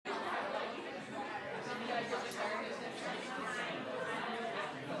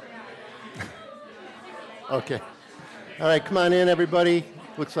Okay. All right, come on in, everybody.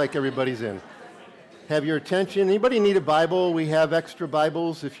 Looks like everybody's in. Have your attention. Anybody need a Bible? We have extra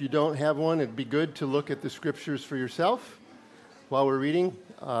Bibles. If you don't have one, it'd be good to look at the scriptures for yourself while we're reading.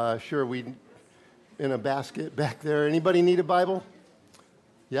 Sure, we in a basket back there. Anybody need a Bible?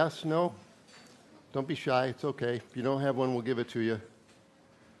 Yes? No? Don't be shy. It's okay. If you don't have one, we'll give it to you.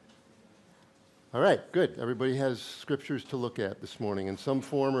 All right, good. Everybody has scriptures to look at this morning in some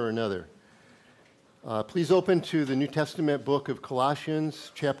form or another. Please open to the New Testament book of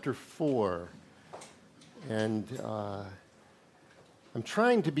Colossians, chapter 4. And I'm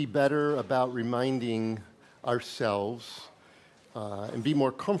trying to be better about reminding ourselves and be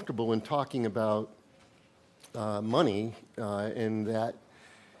more comfortable in talking about money, in that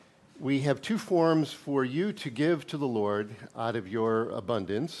we have two forms for you to give to the Lord out of your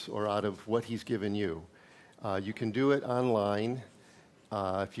abundance or out of what He's given you. You can do it online.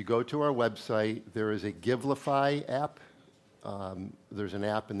 If you go to our website, there is a Givelify app. There's an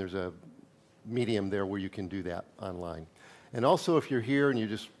app and there's a medium there where you can do that online. And also, if you're here and you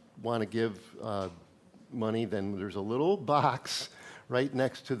just want to give money, then there's a little box right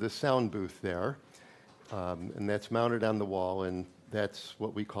next to the sound booth there, and that's mounted on the wall, and that's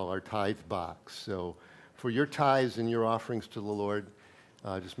what we call our tithe box. So for your tithes and your offerings to the Lord,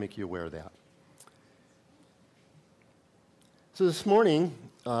 just make you aware of that. So this morning,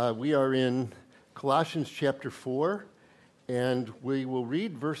 we are in Colossians chapter 4, and we will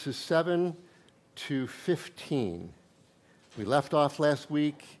read verses 7 to 15. We left off last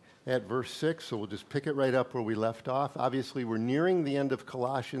week at verse 6, so we'll just pick it right up where we left off. Obviously, we're nearing the end of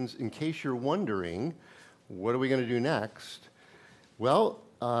Colossians. In case you're wondering, what are we going to do next? Well,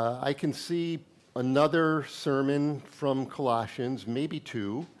 I can see another sermon from Colossians, maybe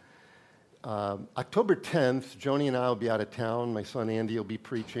two. October 10th, Joni and I will be out of town. My son Andy will be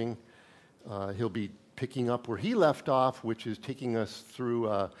preaching. He'll be picking up where he left off, which is taking us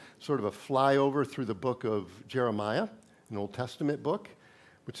through sort of a flyover through the book of Jeremiah, an Old Testament book,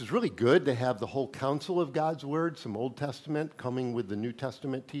 which is really good to have the whole counsel of God's Word, some Old Testament coming with the New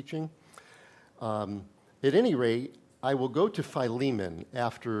Testament teaching. At any rate, I will go to Philemon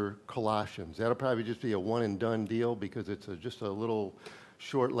after Colossians. That'll probably just be a one-and-done deal because it's just a little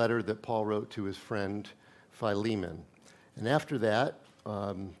short letter that Paul wrote to his friend Philemon. And after that,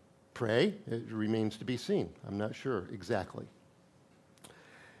 pray. It remains to be seen. I'm not sure exactly.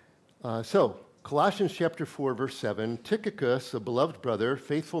 So, Colossians chapter 4, verse 7, Tychicus, a beloved brother,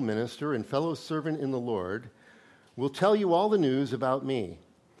 faithful minister, and fellow servant in the Lord, will tell you all the news about me.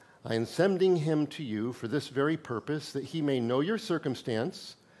 I am sending him to you for this very purpose, that he may know your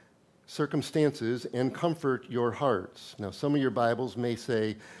circumstances and comfort your hearts. Now, some of your Bibles may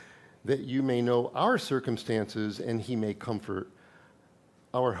say that you may know our circumstances and he may comfort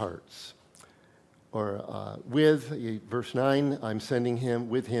our hearts. Or verse 9, I'm sending him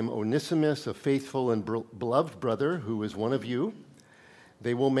with him Onesimus, a faithful and beloved brother who is one of you.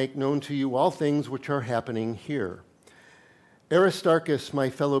 They will make known to you all things which are happening here. Aristarchus, my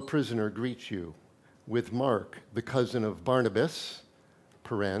fellow prisoner, greets you, with Mark, the cousin of Barnabas,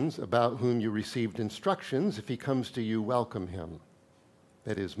 about whom you received instructions. If he comes to you, welcome him.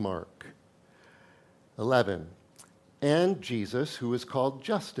 That is Mark. 11, and Jesus, who is called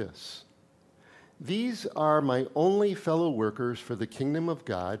Justus. These are my only fellow workers for the kingdom of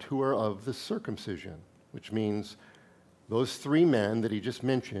God who are of the circumcision, which means those three men that he just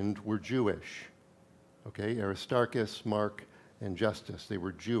mentioned were Jewish. Okay, Aristarchus, Mark, and Justus. They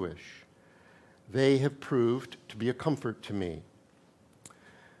were Jewish. They have proved to be a comfort to me.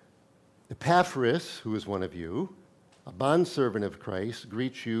 Epaphras, who is one of you, a bondservant of Christ,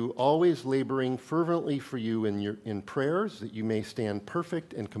 greets you, always laboring fervently for you in prayers, that you may stand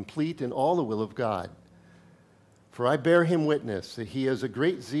perfect and complete in all the will of God. For I bear him witness that he has a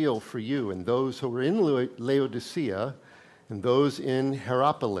great zeal for you and those who are in Laodicea and those in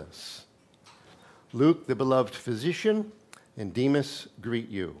Hierapolis. Luke, the beloved physician, and Demas greet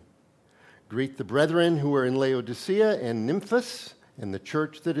you. Greet the brethren who are in Laodicea and Nymphas, and the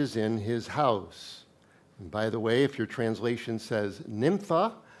church that is in his house. And by the way, if your translation says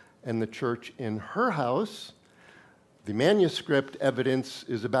Nympha and the church in her house, the manuscript evidence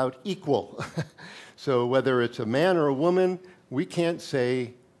is about equal. So whether it's a man or a woman, we can't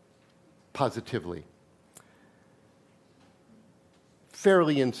say positively.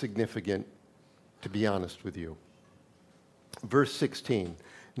 Fairly insignificant, to be honest with you. Verse 16.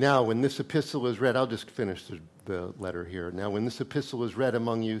 Now, when this epistle is read, I'll just finish the letter here. Now, when this epistle is read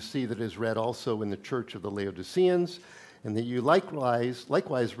among you, see that it is read also in the church of the Laodiceans, and that you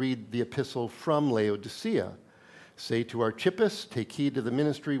likewise read the epistle from Laodicea. Say to Archippus, take heed to the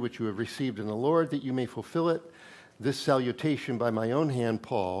ministry which you have received in the Lord, that you may fulfill it. This salutation by my own hand,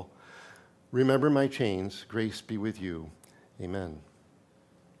 Paul. Remember my chains. Grace be with you. Amen.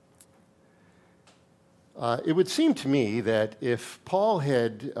 It would seem to me that if Paul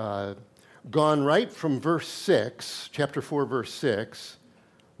had gone right from verse 6, chapter 4, verse 6,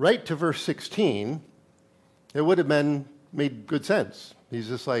 right to verse 16, it would have made good sense. He's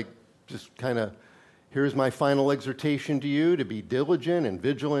just kind of, here's my final exhortation to you, to be diligent and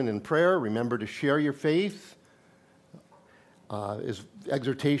vigilant in prayer. Remember to share your faith. Is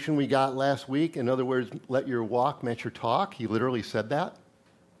exhortation we got last week. In other words, let your walk match your talk. He literally said that.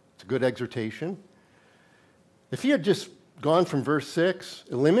 It's a good exhortation. If he had just gone from verse 6,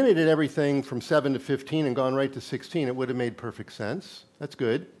 eliminated everything from 7 to 15 and gone right to 16, it would have made perfect sense. That's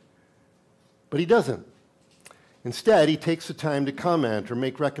good. But he doesn't. Instead, he takes the time to comment or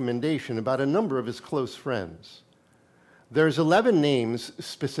make recommendation about a number of his close friends. There's 11 names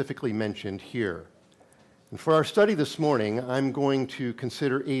specifically mentioned here. And for our study this morning, I'm going to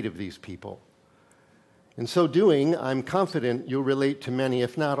consider 8 of these people. In so doing, I'm confident you'll relate to many,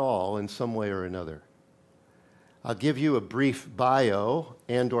 if not all, in some way or another. I'll give you a brief bio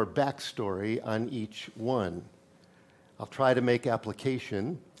and or backstory on each one. I'll try to make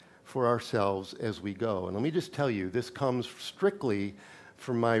application for ourselves as we go. And let me just tell you, this comes strictly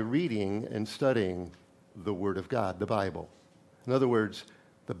from my reading and studying the Word of God, the Bible. In other words,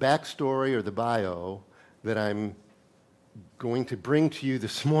 the backstory or the bio that I'm going to bring to you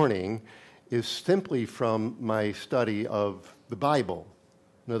this morning is simply from my study of the Bible.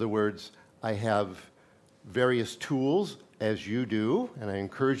 In other words, I have various tools, as you do, and I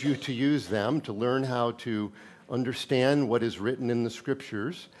encourage you to use them to learn how to understand what is written in the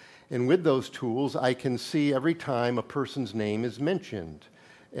Scriptures. And with those tools, I can see every time a person's name is mentioned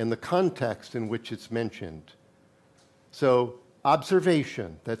and the context in which it's mentioned. So,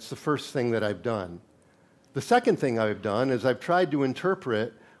 observation, that's the first thing that I've done. The second thing I've done is I've tried to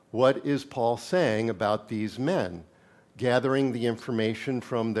interpret what is Paul saying about these men, gathering the information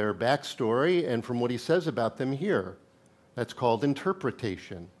from their backstory and from what he says about them here. That's called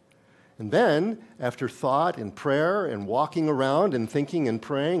interpretation. And then, after thought and prayer and walking around and thinking and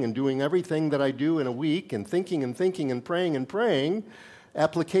praying and doing everything that I do in a week and thinking and praying,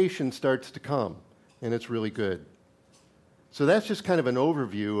 application starts to come, and it's really good. So that's just kind of an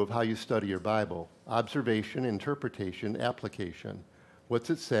overview of how you study your Bible. Observation, interpretation, application. What's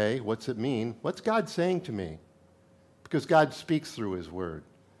it say? What's it mean? What's God saying to me? Because God speaks through his word.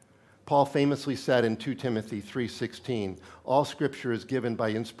 Paul famously said in 2 Timothy 3:16, all Scripture is given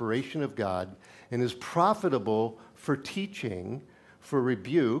by inspiration of God and is profitable for teaching, for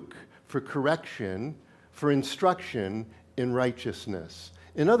rebuke, for correction, for instruction in righteousness.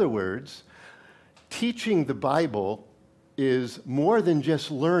 In other words, teaching the Bible is more than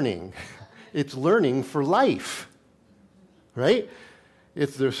just learning. It's learning for life, right?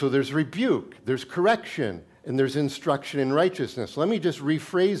 So there's rebuke, there's correction, and there's instruction in righteousness. Let me just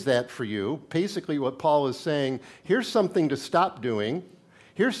rephrase that for you. Basically what Paul is saying, here's something to stop doing,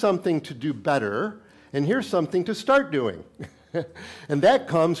 here's something to do better, and here's something to start doing. And that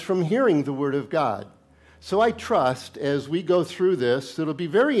comes from hearing the Word of God. So I trust as we go through this, it'll be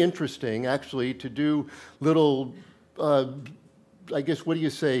very interesting actually to do little, I guess, what do you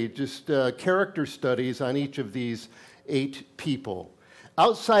say, just character studies on each of these 8 people.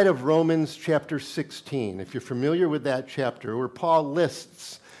 Outside of Romans chapter 16, if you're familiar with that chapter, where Paul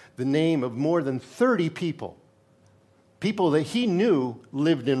lists the name of more than 30 people that he knew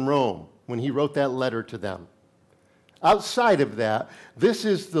lived in Rome when he wrote that letter to them. Outside of that, this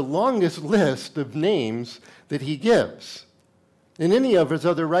is the longest list of names that he gives in any of his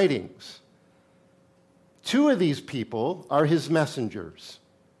other writings. 2 of these people are his messengers,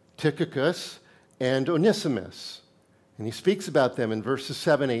 Tychicus and Onesimus. And he speaks about them in verses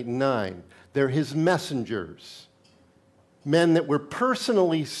 7, 8, and 9. They're his messengers, men that were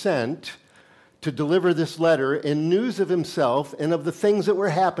personally sent to deliver this letter and news of himself and of the things that were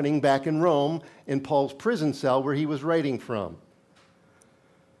happening back in Rome in Paul's prison cell where he was writing from.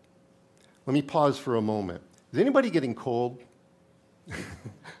 Let me pause for a moment. Is anybody getting cold?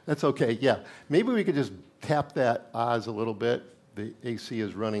 That's okay, yeah. Maybe we could just tap that Oz a little bit. The AC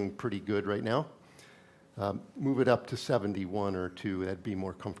is running pretty good right now. Move it up to 71 or 2. That'd be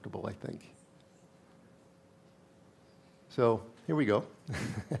more comfortable, I think. So here we go.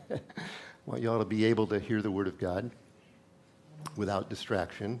 I want you all to be able to hear the Word of God without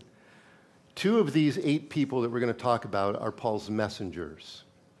distraction. 2 of these 8 people that we're going to talk about are Paul's messengers.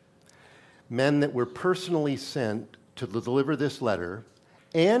 Men that were personally sent to deliver this letter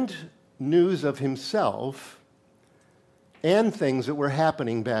and news of himself and things that were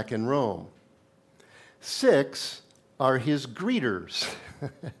happening back in Rome. 6 are his greeters.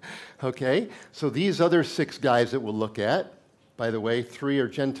 Okay? So these other 6 guys that we'll look at, by the way, 3 are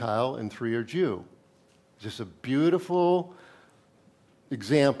Gentile and 3 are Jew. Just a beautiful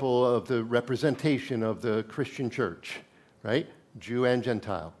example of the representation of the Christian church, right? Jew and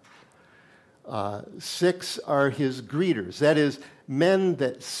Gentile. 6 are his greeters. That is, men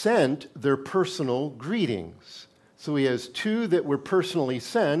that sent their personal greetings. So he has 2 that were personally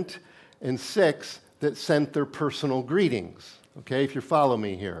sent and 6 that sent their personal greetings. Okay, if you follow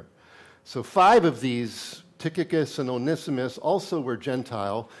me here. So 5 of these, Tychicus and Onesimus, also were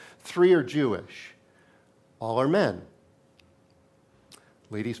Gentile. 3 are Jewish. All are men.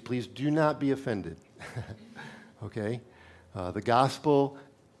 Ladies, please do not be offended. Okay? The gospel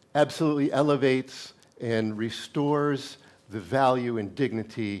absolutely elevates and restores the value and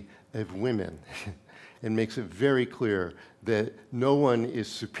dignity of women and makes it very clear that no one is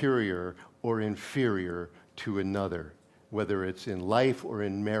superior or inferior to another, whether it's in life or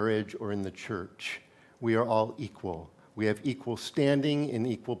in marriage or in the church. We are all equal. We have equal standing and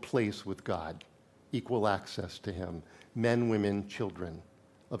equal place with God, equal access to Him, men, women, children,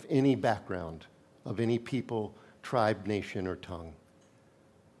 of any background, of any people, tribe, nation, or tongue.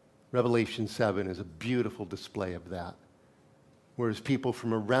 Revelation 7 is a beautiful display of that, whereas people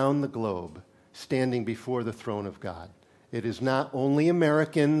from around the globe standing before the throne of God. It is not only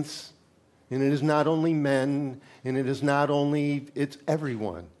Americans, and it is not only men, and it is not only, it's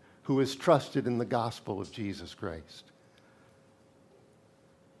everyone who is trusted in the gospel of Jesus Christ.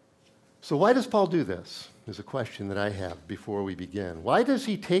 So why does Paul do this? Is a question that I have before we begin. Why does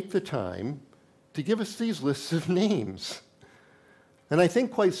he take the time to give us these lists of names? And I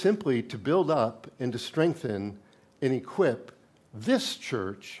think quite simply to build up and to strengthen and equip this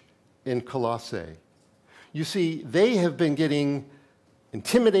church in Colossae. You see, they have been getting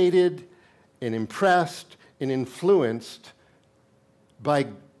intimidated and impressed and influenced by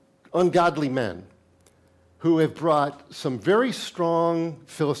ungodly men who have brought some very strong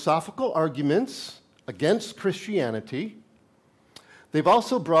philosophical arguments against Christianity. They've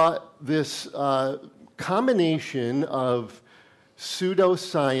also brought this combination of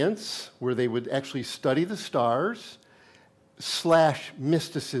pseudoscience, where they would actually study the stars, /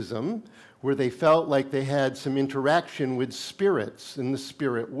 mysticism, where they felt like they had some interaction with spirits in the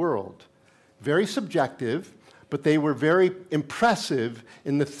spirit world. Very subjective, but they were very impressive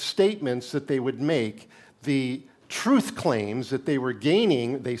in the statements that they would make, the truth claims that they were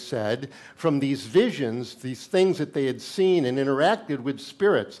gaining, they said, from these visions, these things that they had seen and interacted with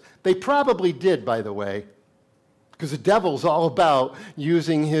spirits. They probably did, by the way, because the devil's all about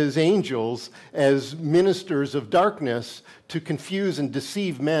using his angels as ministers of darkness to confuse and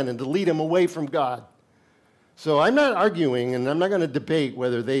deceive men and to lead them away from God. So I'm not arguing, and I'm not going to debate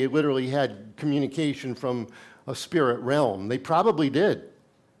whether they literally had communication from a spirit realm. They probably did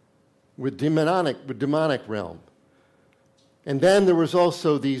with demonic realm. And then there was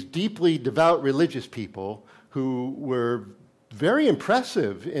also these deeply devout religious people who were very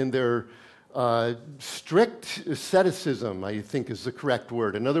impressive in their strict asceticism, I think is the correct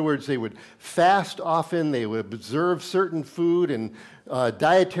word. In other words, they would fast often, they would observe certain food and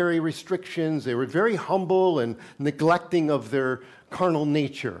dietary restrictions. They were very humble and neglecting of their carnal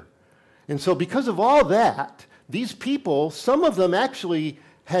nature. And so because of all that, these people, some of them actually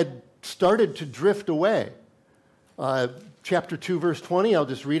had started to drift away. Chapter 2, verse 20, I'll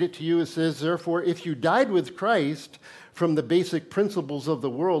just read it to you. It says, "Therefore, if you died with Christ from the basic principles of the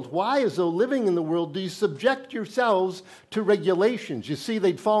world, why, as though living in the world, do you subject yourselves to regulations?" You see,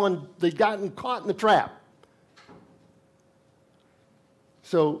 they'd gotten caught in the trap.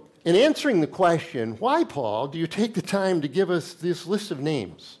 So, in answering the question, why, Paul, do you take the time to give us this list of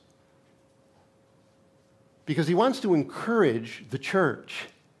names? Because he wants to encourage the church.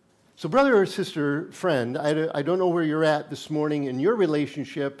 So, brother or sister, friend, I don't know where you're at this morning in your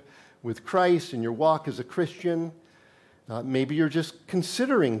relationship with Christ and your walk as a Christian. Maybe you're just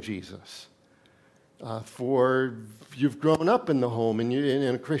considering Jesus. For you've grown up in the home, and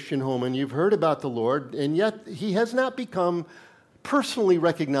in a Christian home, and you've heard about the Lord, and yet He has not become personally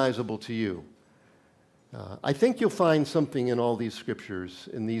recognizable to you. I think you'll find something in all these scriptures,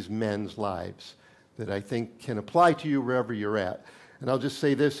 in these men's lives, that I think can apply to you wherever you're at. And I'll just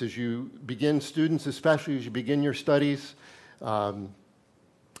say this, as you begin, students, especially as you begin your studies,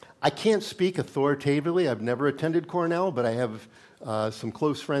 I can't speak authoritatively. I've never attended Cornell, but I have some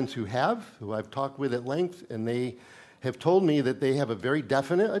close friends who I've talked with at length, and they have told me that they have a very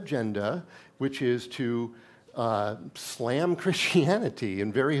definite agenda, which is to slam Christianity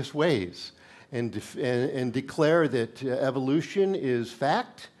in various ways and declare that evolution is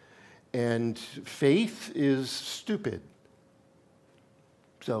fact and faith is stupid.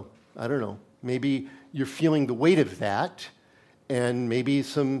 So, I don't know. Maybe you're feeling the weight of that, and maybe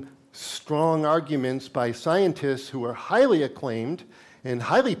some strong arguments by scientists who are highly acclaimed and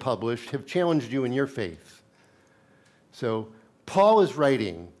highly published have challenged you in your faith. So, Paul is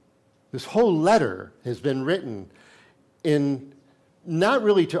writing, this whole letter has been written in not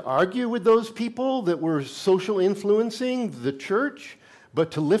really to argue with those people that were social influencing the church,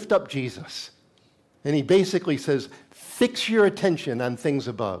 but to lift up Jesus. And he basically says, fix your attention on things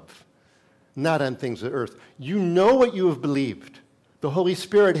above, not on things of earth. You know what you have believed. The Holy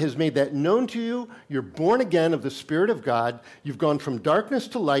Spirit has made that known to you. You're born again of the Spirit of God. You've gone from darkness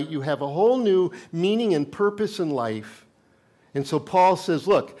to light. You have a whole new meaning and purpose in life. And so Paul says,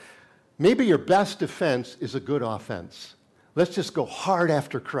 look, maybe your best defense is a good offense. Let's just go hard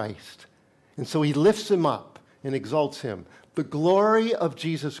after Christ. And so he lifts him up and exalts him. The glory of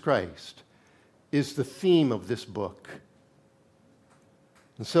Jesus Christ is the theme of this book.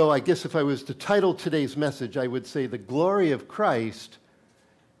 And so I guess if I was to title today's message, I would say the glory of Christ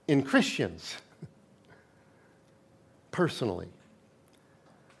in Christians, personally.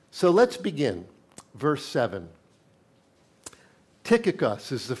 So let's begin. Verse 7.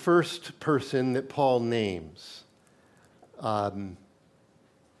 Tychicus is the first person that Paul names.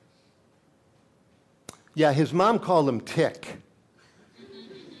 His mom called him Tick.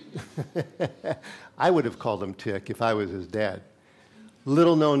 I would have called him Tick if I was his dad.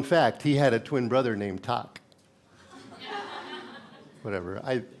 Little known fact, he had a twin brother named Tok. Whatever.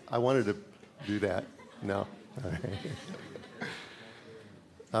 I wanted to do that. No.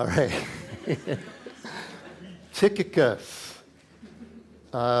 All right. Tychicus.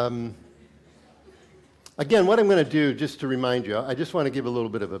 Again, what I'm going to do, just to remind you, I just want to give a little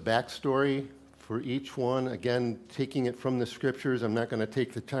bit of a backstory for each one. Again, taking it from the Scriptures. I'm not going to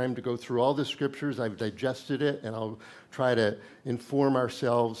take the time to go through all the Scriptures. I've digested it, and I'll try to inform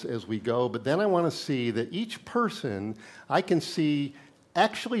ourselves as we go. But then I want to see that each person I can see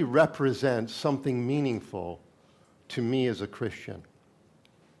actually represents something meaningful to me as a Christian.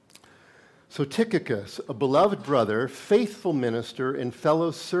 So Tychicus, a beloved brother, faithful minister, and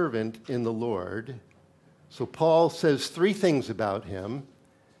fellow servant in the Lord. So Paul says three things about him,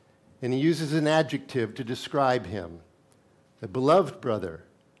 and he uses an adjective to describe him. A beloved brother,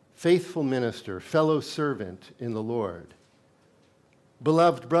 faithful minister, fellow servant in the Lord.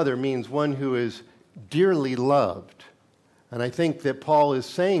 Beloved brother means one who is dearly loved. And I think that Paul is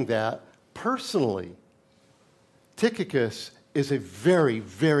saying that personally. Tychicus is a very,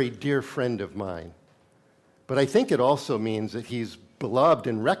 very dear friend of mine. But I think it also means that he's beloved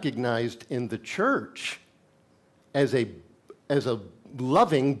and recognized in the church as a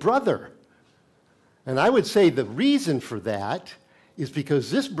loving brother. And I would say the reason for that is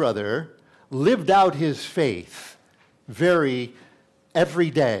because this brother lived out his faith every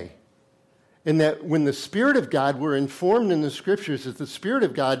day. And that when the Spirit of God, we're informed in the Scriptures that the Spirit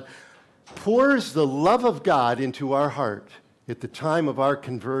of God pours the love of God into our heart at the time of our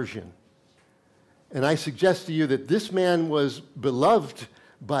conversion. And I suggest to you that this man was beloved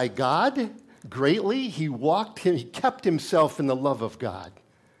by God greatly. He kept himself in the love of God.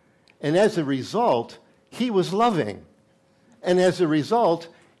 And as a result, he was loving. And as a result,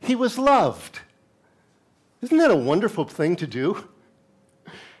 he was loved. Isn't that a wonderful thing to do?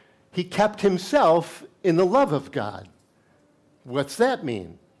 He kept himself in the love of God. What's that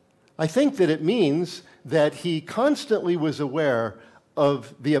mean? I think that it means that he constantly was aware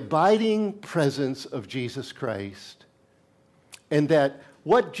of the abiding presence of Jesus Christ, and that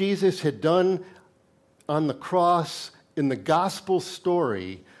what Jesus had done on the cross in the gospel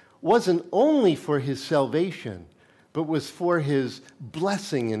story wasn't only for his salvation, but was for his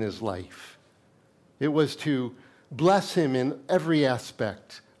blessing in his life. It was to bless him in every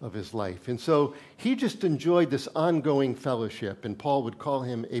aspect of his life. And so he just enjoyed this ongoing fellowship, and Paul would call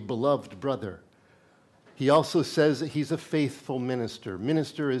him a beloved brother. He also says that he's a faithful minister.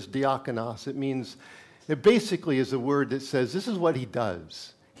 Minister is diakonos. It basically is a word that says this is what he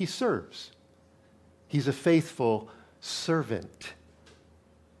does. He serves. He's a faithful servant.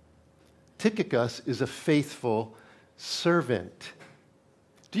 Tychicus is a faithful servant.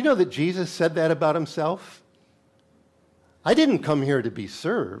 Do you know that Jesus said that about himself? I didn't come here to be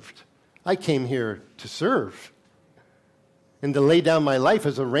served. I came here to serve and to lay down my life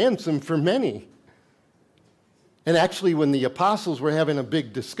as a ransom for many. And actually, when the apostles were having a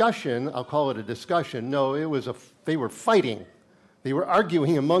big discussion, I'll call it a discussion, no, they were fighting. They were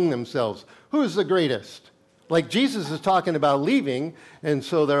arguing among themselves. Who is the greatest? Like Jesus is talking about leaving, and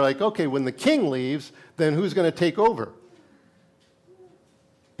so they're like, okay, when the king leaves, then who's going to take over?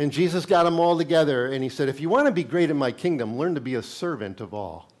 And Jesus got them all together, and he said, if you want to be great in my kingdom, learn to be a servant of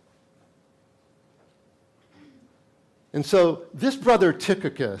all. And so this brother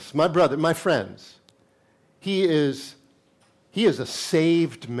Tychicus, my brother, my friends, he is a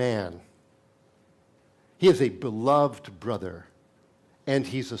saved man. He is a beloved brother, and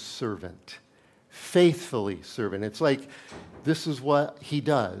he's a servant, faithfully servant. It's like this is what he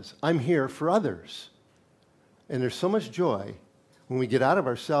does. I'm here for others. And there's so much joy when we get out of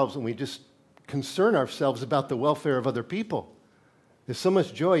ourselves and we just concern ourselves about the welfare of other people. There's so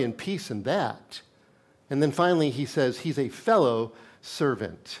much joy and peace in that. And then finally he says he's a fellow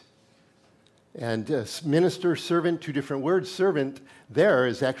servant. And minister, servant, two different words. Servant there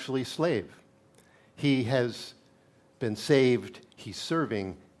is actually slave. He has been saved, he's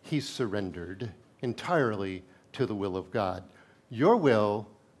serving, he's surrendered entirely to the will of God. Your will,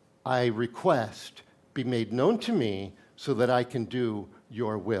 I request, be made known to me so that I can do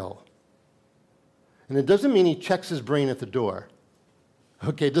your will. And it doesn't mean he checks his brain at the door.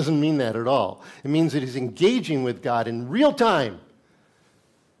 Okay, it doesn't mean that at all. It means that he's engaging with God in real time.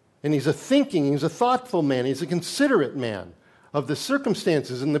 And he's a thoughtful man, he's a considerate man of the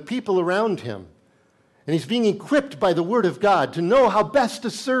circumstances and the people around him. And he's being equipped by the Word of God to know how best to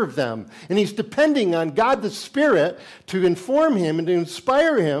serve them. And he's depending on God the Spirit to inform him and to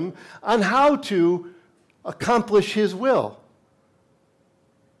inspire him on how to accomplish his will.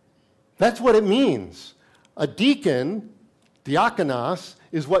 That's what it means. A deacon, diakonos,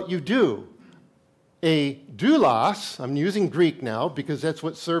 is what you do. A doulos, I'm using Greek now because that's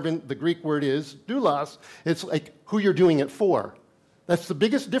what servant, the Greek word is, doulos, it's like who you're doing it for. That's the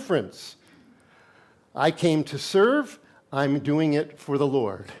biggest difference. I came to serve, I'm doing it for the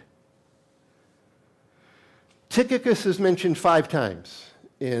Lord. Tychicus is mentioned 5 times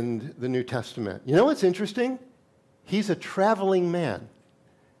in the New Testament. You know what's interesting? He's a traveling man.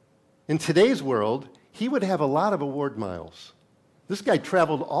 In today's world, he would have a lot of award miles. This guy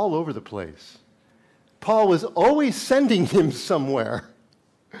traveled all over the place. Paul was always sending him somewhere.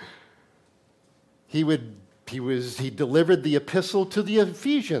 He delivered the epistle to the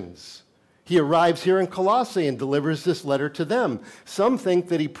Ephesians. He arrives here in Colossae and delivers this letter to them. Some think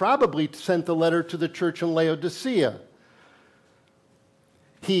that he probably sent the letter to the church in Laodicea.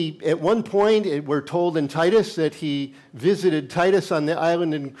 At one point, we're told in Titus that he visited Titus on the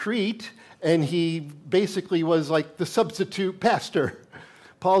island in Crete, and he basically was like the substitute pastor.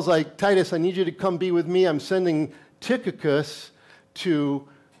 Paul's like, Titus, I need you to come be with me. I'm sending Tychicus to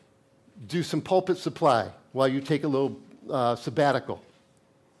do some pulpit supply while you take a little sabbatical.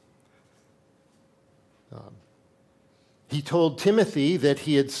 He told Timothy that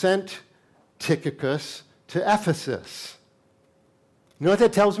he had sent Tychicus to Ephesus. You know what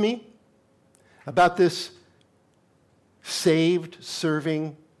that tells me about this saved,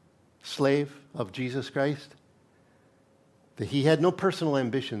 serving slave of Jesus Christ? That he had no personal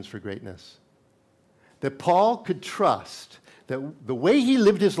ambitions for greatness. That Paul could trust that the way he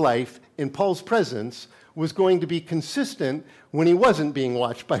lived his life in Paul's presence was going to be consistent when he wasn't being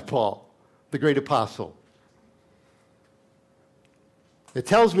watched by Paul, the great apostle. It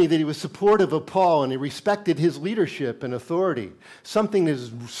tells me that he was supportive of Paul and he respected his leadership and authority, something that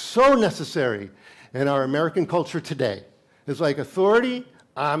is so necessary in our American culture today. It's like authority,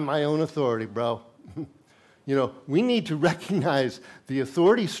 I'm my own authority, bro. You know, we need to recognize the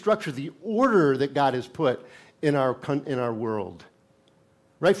authority structure, the order that God has put in our world.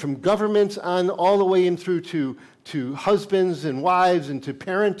 Right, from governments on all the way in through to husbands and wives and to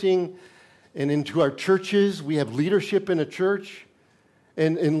parenting and into our churches. We have leadership in a church.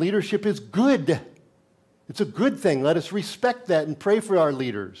 And leadership is good. It's a good thing. Let us respect that and pray for our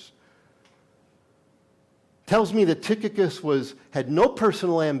leaders. Tells me that Tychicus had no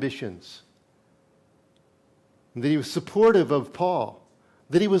personal ambitions. That he was supportive of Paul.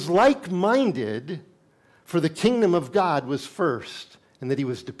 That he was like-minded, for the kingdom of God was first, and that he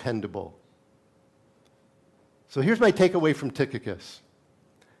was dependable. So here's my takeaway from Tychicus.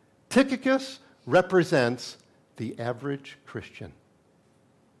 Tychicus represents the average Christian.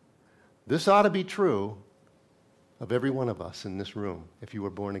 This ought to be true of every one of us in this room if you were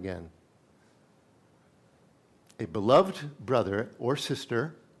born again. A beloved brother or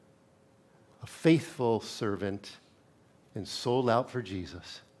sister, a faithful servant, and sold out for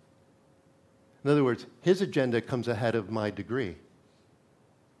Jesus. In other words, his agenda comes ahead of my degree.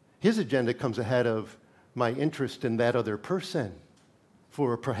 His agenda comes ahead of my interest in that other person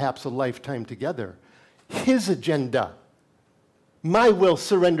for perhaps a lifetime together. His agenda. My will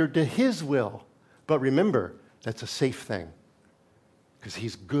surrendered to his will. But remember, That's a safe thing because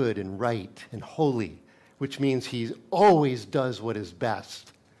he's good and right and holy, which means he always does what is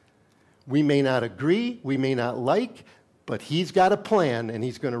best. We may not agree, we may not like, but he's got a plan, and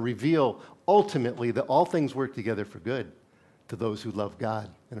he's going to reveal ultimately that all things work together for good to those who love God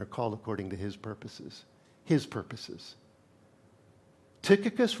and are called according to his purposes. His purposes.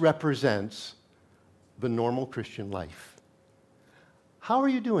 Tychicus represents the normal Christian life. How are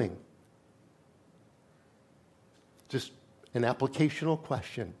you doing? Just an applicational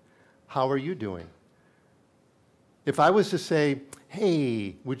question. How are you doing? If I was to say,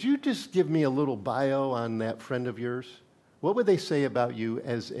 hey, would you just give me a little bio on that friend of yours? What would they say about you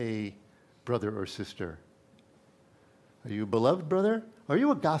as a brother or sister? Are you a beloved brother? Are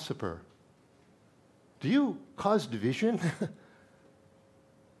you a gossiper? Do you cause division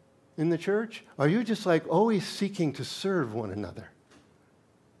in the church? Are you just like always seeking to serve one another?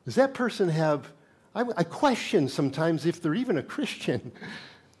 Does that person have, I question sometimes if they're even a Christian.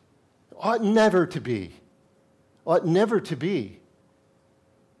 Ought never to be. Ought never to be.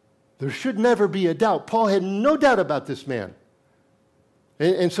 There should never be a doubt. Paul had no doubt about this man.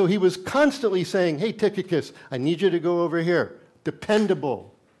 And so he was constantly saying, hey, Tychicus, I need you to go over here.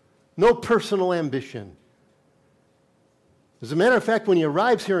 Dependable. No personal ambition. As a matter of fact, when he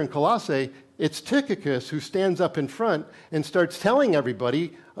arrives here in Colossae, it's Tychicus who stands up in front and starts telling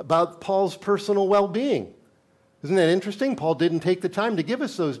everybody about Paul's personal well-being. Isn't that interesting? Paul didn't take the time to give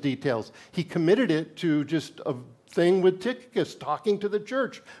us those details. He committed it to just a thing with Tychicus, talking to the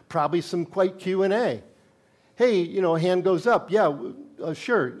church, probably some quite Q&A. Hey, a hand goes up. Yeah,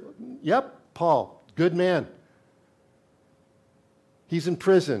 sure. Yep, Paul, good man. He's in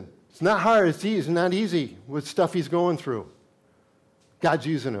prison. It's not hard. It's not easy with stuff he's going through. God's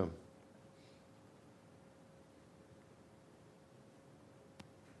using him.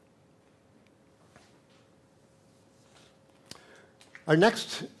 Our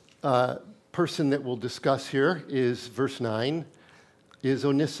next person that we'll discuss here is verse 9, is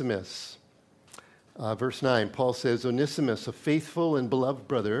Onesimus. Verse 9, Paul says, Onesimus, a faithful and beloved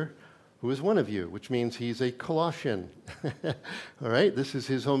brother, who is one of you, which means he's a Colossian. All right, this is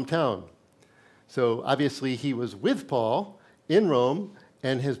his hometown. So obviously he was with Paul in Rome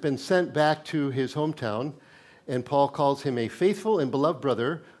and has been sent back to his hometown, and Paul calls him a faithful and beloved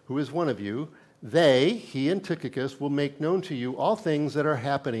brother, who is one of you. He and Tychicus, will make known to you all things that are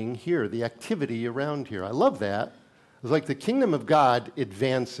happening here, the activity around here. I love that. It's like the kingdom of God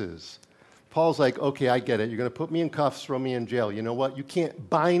advances. Paul's like, okay, I get it. You're going to put me in cuffs, throw me in jail. You know what? You can't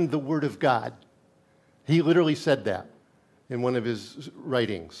bind the word of God. He literally said that in one of his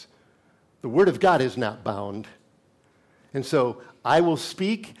writings. The word of God is not bound. And so I will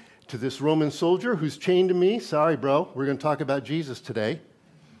speak to this Roman soldier who's chained to me. Sorry, bro. We're going to talk about Jesus today.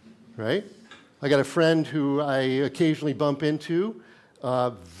 Right? I got a friend who I occasionally bump into,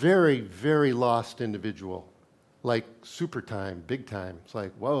 very, very lost individual, like super time, big time. It's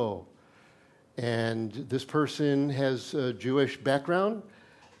like, whoa. And this person has a Jewish background,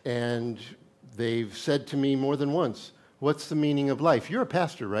 and they've said to me more than once, what's the meaning of life? You're a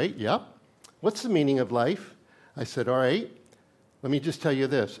pastor, right? Yep. What's the meaning of life? I said, all right, let me just tell you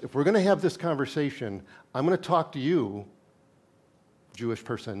this. If we're going to have this conversation, I'm going to talk to you, Jewish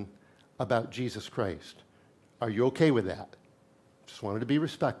person, about Jesus Christ. Are you okay with that? Just wanted to be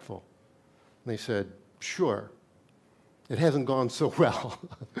respectful. And they said, sure. It hasn't gone so well.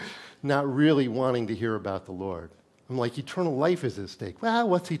 Not really wanting to hear about the Lord. I'm like, eternal life is at stake. Well,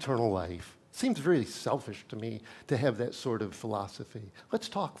 what's eternal life? Seems very selfish to me to have that sort of philosophy. Let's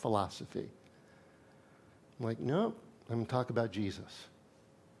talk philosophy. I'm like, no, I'm going to talk about Jesus.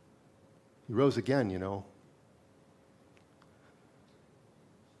 He rose again,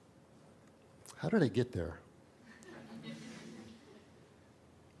 How did I get there?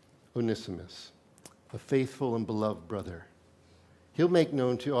 Onesimus, a faithful and beloved brother. He'll make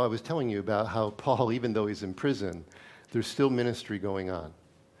known to, I was telling you about how Paul, even though he's in prison, there's still ministry going on.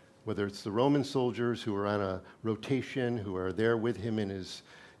 Whether it's the Roman soldiers who are on a rotation, who are there with him in his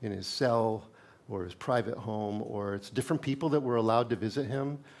cell or his private home, or it's different people that were allowed to visit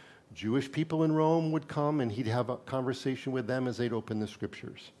him. Jewish people in Rome would come and he'd have a conversation with them as they'd open the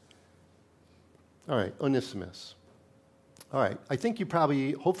scriptures. All right, Onesimus. All right, I think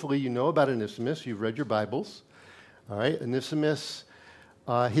hopefully you know about Onesimus. You've read your Bibles. All right, Onesimus,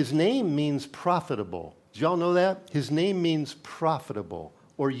 his name means profitable. Did y'all know that? His name means profitable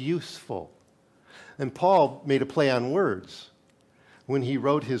or useful. And Paul made a play on words when he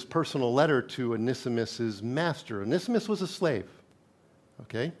wrote his personal letter to Onesimus' master. Onesimus was a slave,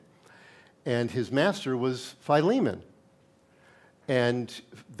 okay? And his master was Philemon. And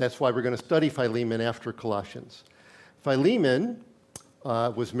that's why we're going to study Philemon after Colossians. Philemon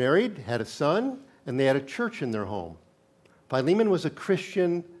was married, had a son, and they had a church in their home. Philemon was a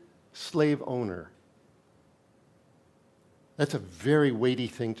Christian slave owner. That's a very weighty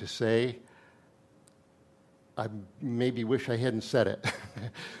thing to say. I maybe wish I hadn't said it,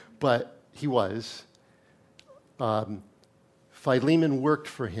 but he was. Philemon worked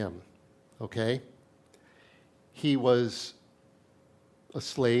for him, okay? He was a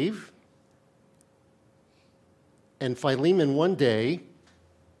slave, and Philemon one day,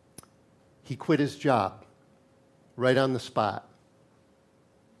 he quit his job right on the spot,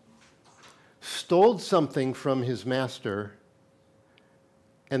 stole something from his master,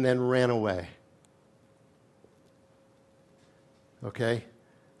 and then ran away. Okay?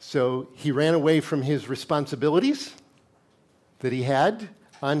 So he ran away from his responsibilities that he had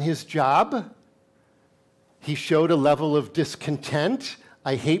on his job. He showed a level of discontent.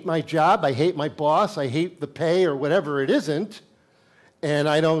 I hate my job, I hate my boss, I hate the pay or whatever it isn't, and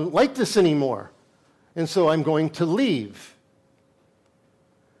I don't like this anymore. And so I'm going to leave.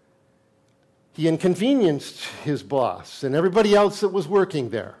 He inconvenienced his boss and everybody else that was working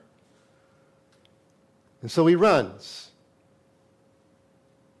there. And so he runs.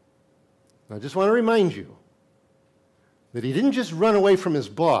 I just want to remind you that he didn't just run away from his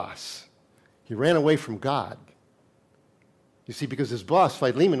boss, he ran away from God. You see, because his boss,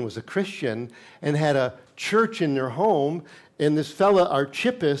 Philemon, was a Christian and had a church in their home, and this fella,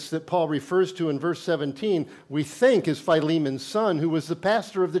 Archippus, that Paul refers to in verse 17, we think is Philemon's son, who was the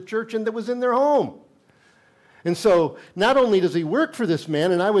pastor of the church and that was in their home. And so, not only does he work for this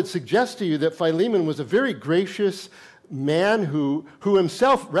man, and I would suggest to you that Philemon was a very gracious man who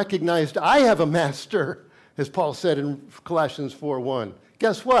himself recognized, I have a master, as Paul said in Colossians 4:1.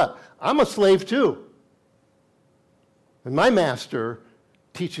 Guess what? I'm a slave too. And my master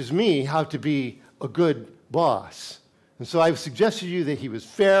teaches me how to be a good boss. And so I've suggested to you that he was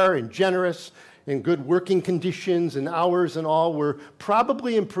fair and generous and good working conditions and hours and all were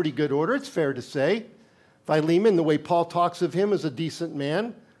probably in pretty good order, it's fair to say. Philemon, the way Paul talks of him, is a decent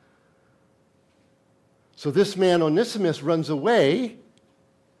man. So this man, Onesimus, runs away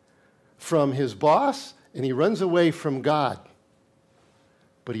from his boss and he runs away from God.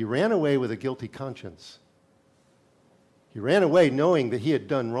 But he ran away with a guilty conscience. He ran away knowing that he had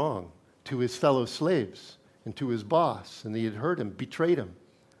done wrong to his fellow slaves and to his boss, and he had hurt him, betrayed him.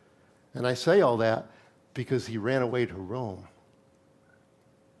 And I say all that because he ran away to Rome.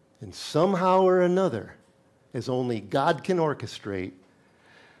 And somehow or another, as only God can orchestrate,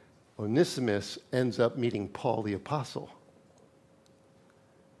 Onesimus ends up meeting Paul the Apostle.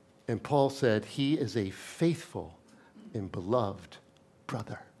 And Paul said, he is a faithful and beloved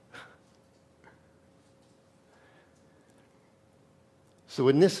brother. So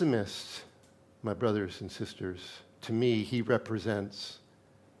Onesimus, my brothers and sisters, to me, he represents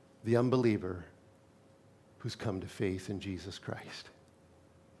the unbeliever who's come to faith in Jesus Christ.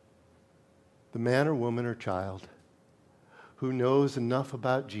 The man or woman or child who knows enough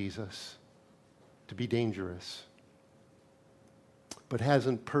about Jesus to be dangerous, but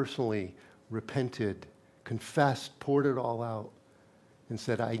hasn't personally repented, confessed, poured it all out, and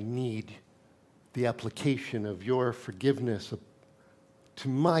said, I need the application of your forgiveness to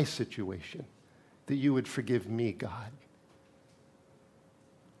my situation, that you would forgive me, God.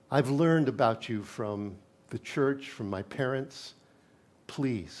 I've learned about you from the church, from my parents.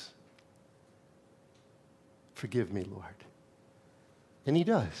 Please, forgive me, Lord. And he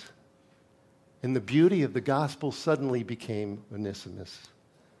does. And the beauty of the gospel suddenly became Onesimus.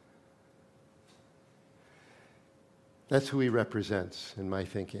 That's who he represents in my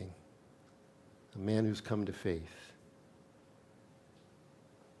thinking. A man who's come to faith.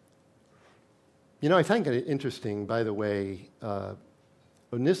 You know, I find it interesting, by the way,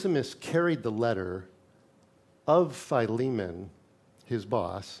 Onesimus carried the letter of Philemon, his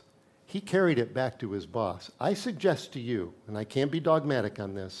boss. He carried it back to his boss. I suggest to you, and I can't be dogmatic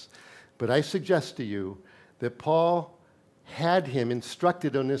on this, but I suggest to you that Paul had him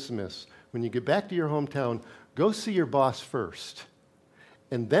instructed Onesimus, when you get back to your hometown, go see your boss first,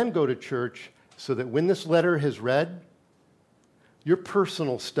 and then go to church so that when this letter is read, your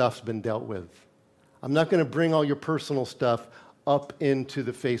personal stuff's been dealt with. I'm not going to bring all your personal stuff up into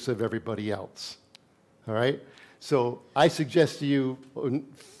the face of everybody else. All right? So I suggest to you,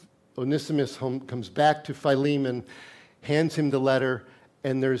 Onesimus comes back to Philemon, hands him the letter,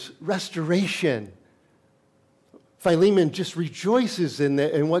 and there's restoration. Philemon just rejoices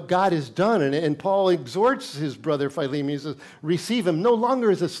in what God has done, and Paul exhorts his brother Philemon. He says, receive him no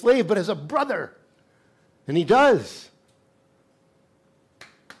longer as a slave, but as a brother. And he does.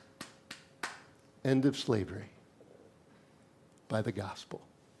 end of slavery by the gospel.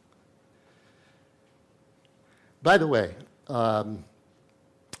 By the way,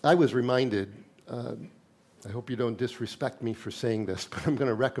 I was reminded, I hope you don't disrespect me for saying this, but I'm going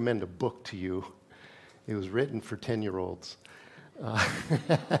to recommend a book to you. It was written for 10-year-olds.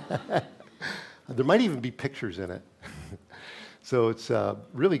 There might even be pictures in it. So it's a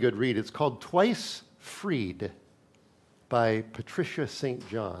really good read. It's called Twice Freed by Patricia St.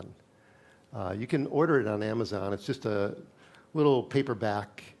 John. You can order it on Amazon. It's just a little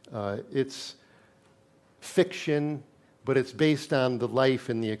paperback. It's fiction, but it's based on the life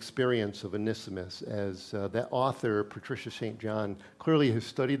and the experience of Onesimus, as that author, Patricia St. John, clearly has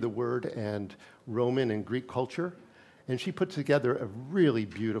studied the Word and Roman and Greek culture, and she put together a really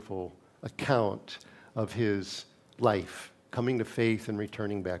beautiful account of his life, coming to faith and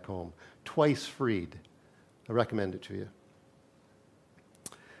returning back home. Twice Freed. I recommend it to you.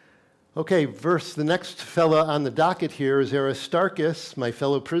 Okay, the next fella on the docket here is Aristarchus, my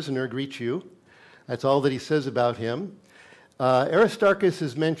fellow prisoner, greets you. That's all that he says about him. Aristarchus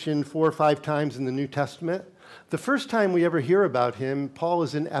is mentioned 4 or 5 times in the New Testament. The first time we ever hear about him, Paul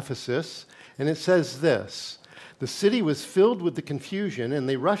is in Ephesus, and it says this: "The city was filled with the confusion, and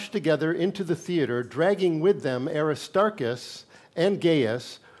they rushed together into the theater, dragging with them Aristarchus and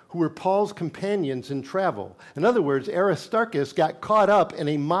Gaius, who were Paul's companions in travel." In other words, Aristarchus got caught up in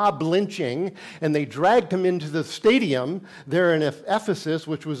a mob lynching, and they dragged him into the stadium there in Ephesus,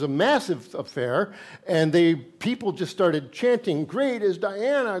 which was a massive affair, and people just started chanting, "Great is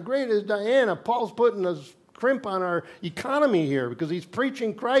Diana, great is Diana." Paul's putting a crimp on our economy here because he's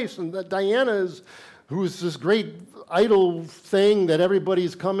preaching Christ, and that Diana who's this great idol thing that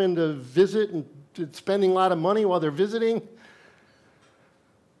everybody's coming to visit and spending a lot of money while they're visiting.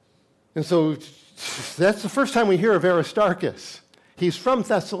 And so that's the first time we hear of Aristarchus. He's from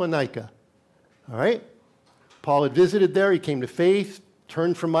Thessalonica, all right? Paul had visited there. He came to faith,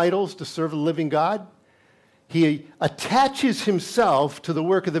 turned from idols to serve the living God. He attaches himself to the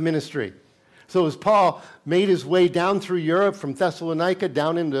work of the ministry. So as Paul made his way down through Europe from Thessalonica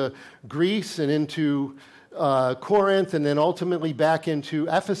down into Greece and into Corinth and then ultimately back into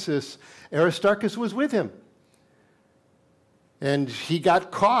Ephesus, Aristarchus was with him. And he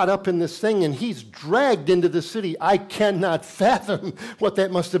got caught up in this thing, and he's dragged into the city. I cannot fathom what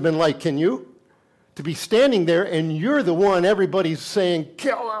that must have been like, can you? To be standing there, and you're the one everybody's saying,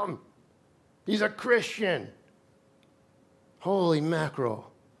 "Kill him. He's a Christian." Holy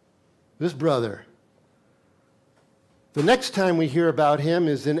mackerel. This brother. The next time we hear about him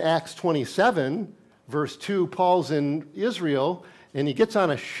is in Acts 27, verse 2. Paul's in Israel, and he gets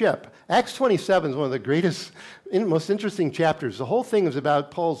on a ship. Acts 27 is one of the greatest, most interesting chapters. The whole thing is about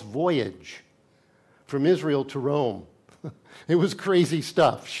Paul's voyage from Israel to Rome. It was crazy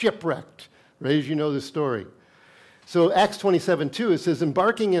stuff, shipwrecked, right, as you know the story. So Acts 27:2, it says,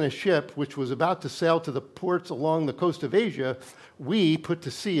 "Embarking in a ship which was about to sail to the ports along the coast of Asia, we put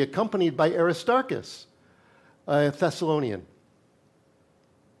to sea, accompanied by Aristarchus, a Thessalonian."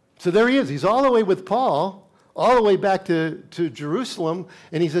 So there he is. He's all the way with Paul, all the way back to Jerusalem,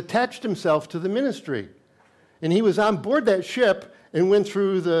 and he's attached himself to the ministry. And he was on board that ship and went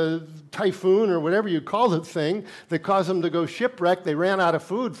through the typhoon or whatever you call the thing that caused them to go shipwrecked. They ran out of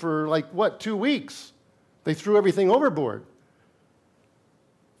food for 2 weeks. They threw everything overboard.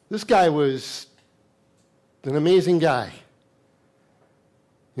 This guy was an amazing guy.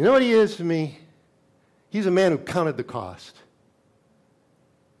 You know what he is to me? He's a man who counted the cost.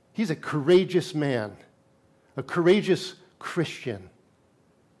 He's a courageous man, a courageous Christian.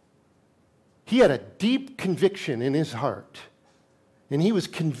 He had a deep conviction in his heart, and he was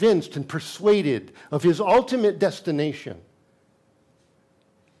convinced and persuaded of his ultimate destination.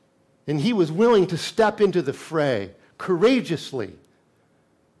 And he was willing to step into the fray courageously,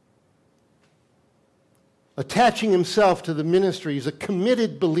 attaching himself to the ministry. He's a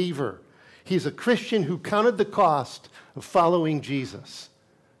committed believer. He's a Christian who counted the cost of following Jesus.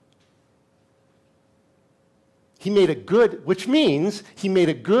 Which means he made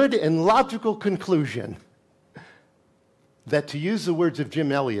a good and logical conclusion that, to use the words of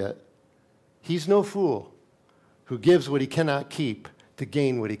Jim Elliot, he's no fool who gives what he cannot keep to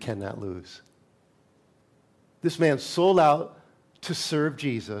gain what he cannot lose. This man sold out to serve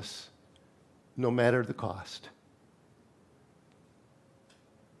Jesus no matter the cost.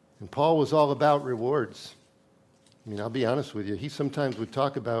 And Paul was all about rewards. I mean, I'll be honest with you. He sometimes would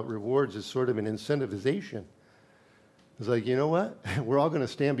talk about rewards as sort of an incentivization. It's like, you know what? We're all going to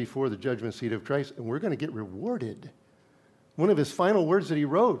stand before the judgment seat of Christ, and we're going to get rewarded. One of his final words that he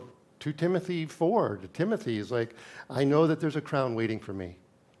wrote, 2 Timothy 4, to Timothy, is like, "I know that there's a crown waiting for me.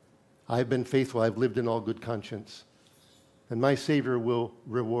 I've been faithful. I've lived in all good conscience. And my Savior will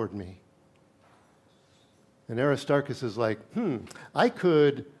reward me. And Aristarchus is like, I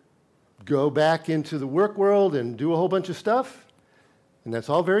could go back into the work world and do a whole bunch of stuff. And that's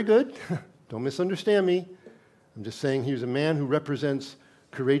all very good. Don't misunderstand me. I'm just saying he's a man who represents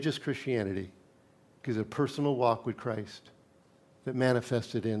courageous Christianity. Because a personal walk with Christ that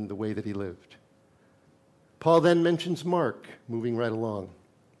manifested in the way that he lived. Paul then mentions Mark, moving right along.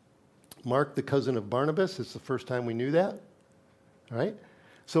 Mark, the cousin of Barnabas, it's the first time we knew that. All right?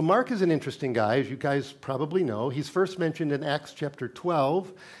 So Mark is an interesting guy, as you guys probably know. He's first mentioned in Acts chapter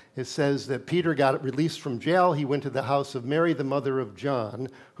 12. It says that Peter got released from jail. He went to the house of Mary, the mother of John,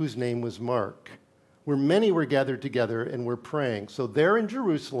 whose name was Mark, where many were gathered together and were praying. So there in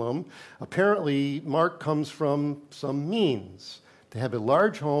Jerusalem, apparently Mark comes from some means. To have a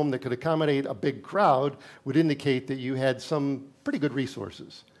large home that could accommodate a big crowd would indicate that you had some pretty good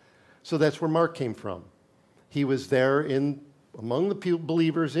resources. So that's where Mark came from. He was there among the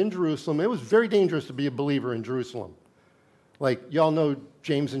believers in Jerusalem. It was very dangerous to be a believer in Jerusalem. Like, y'all know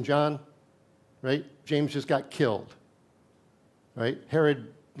James and John, right? James just got killed, right?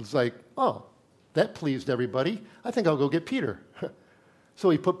 Herod was like, oh, that pleased everybody. I think I'll go get Peter. So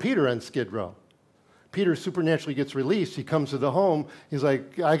he put Peter on Skid Row. Peter supernaturally gets released. He comes to the home. He's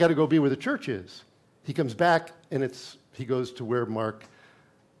like, I got to go be where the church is. He comes back, and he goes to where Mark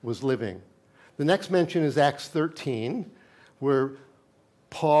was living. The next mention is Acts 13, where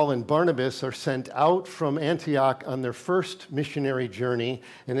Paul and Barnabas are sent out from Antioch on their first missionary journey,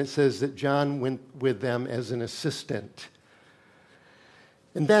 and it says that John went with them as an assistant.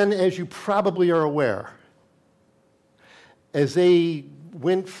 And then, as you probably are aware, as they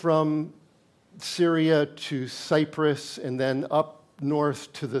went from Syria to Cyprus and then up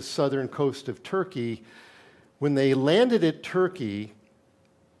north to the southern coast of Turkey, when they landed at Turkey,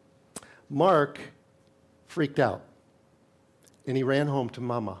 Mark freaked out and he ran home to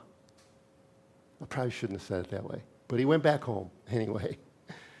Mama. I probably shouldn't have said it that way, but he went back home anyway.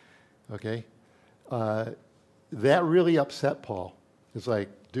 Okay? That really upset Paul. It's like,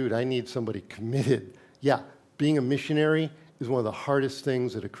 dude, I need somebody committed. Yeah, being a missionary is one of the hardest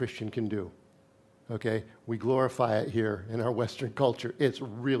things that a Christian can do. Okay? We glorify it here in our Western culture. It's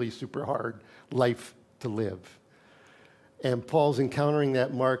really super hard life to live. And Paul's encountering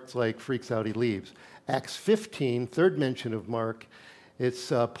that. Mark freaks out, he leaves. Acts 15, third mention of Mark,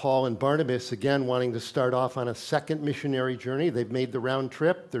 it's Paul and Barnabas again wanting to start off on a second missionary journey. They've made the round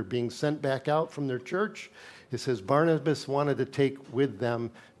trip. They're being sent back out from their church. It says Barnabas wanted to take with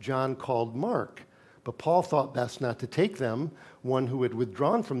them John called Mark. But Paul thought best not to take them, one who had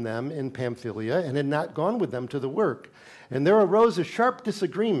withdrawn from them in Pamphylia and had not gone with them to the work. And there arose a sharp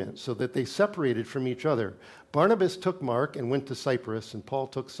disagreement, so that they separated from each other. Barnabas took Mark and went to Cyprus, and Paul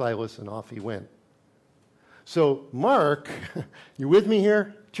took Silas, and off he went. So Mark, you with me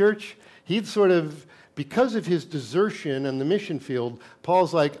here, church? He'd sort of, because of his desertion on the mission field,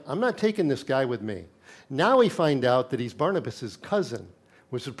 Paul's like, I'm not taking this guy with me. Now we find out that he's Barnabas' cousin,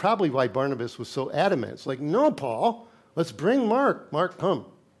 which is probably why Barnabas was so adamant. It's like, no, Paul, let's bring Mark. Mark, come.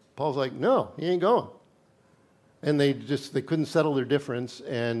 Paul's like, no, he ain't going. And they couldn't settle their difference,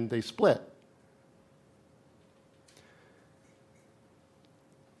 and they split.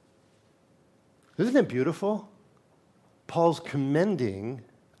 Isn't it beautiful? Paul's commending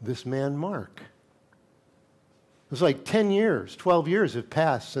this man, Mark. It's like 10 years, 12 years have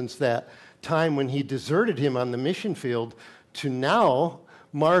passed since that time when he deserted him on the mission field to now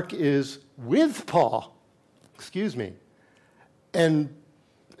Mark is with Paul.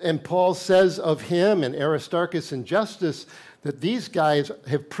 And Paul says of him and Aristarchus and Justus that these guys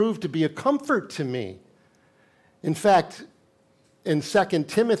have proved to be a comfort to me. In fact, in 2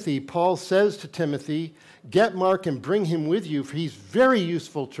 Timothy, Paul says to Timothy, get Mark and bring him with you, for he's very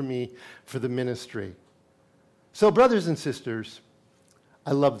useful to me for the ministry. So, brothers and sisters,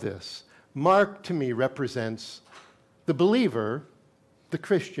 I love this. Mark, to me, represents the believer, the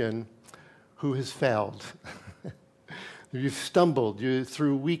Christian, who has failed. You've stumbled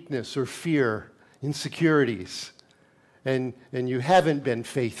through weakness or fear, insecurities, and you haven't been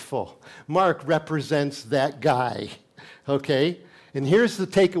faithful. Mark represents that guy, okay? And here's the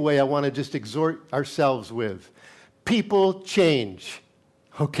takeaway I want to just exhort ourselves with. People change,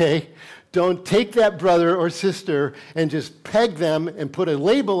 okay? Don't take that brother or sister and just peg them and put a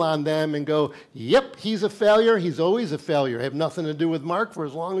label on them and go, yep, he's a failure. He's always a failure. Have nothing to do with Mark for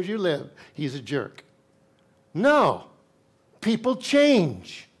as long as you live. He's a jerk. No. People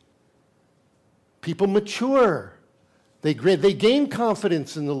change. People mature. They gain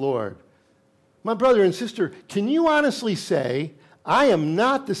confidence in the Lord. My brother and sister, can you honestly say, I am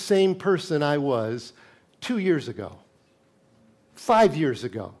not the same person I was 2 years ago, 5 years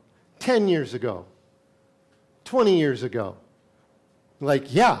ago, 10 years ago, 20 years ago.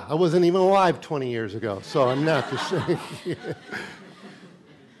 Like, yeah, I wasn't even alive 20 years ago, so I'm not the same.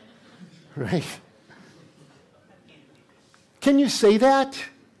 Right? Can you say that?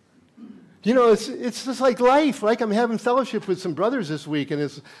 You know, it's just like life. Like I'm having fellowship with some brothers this week, and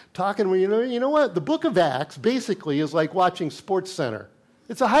it's talking, you know what? The book of Acts basically is like watching Sports Center.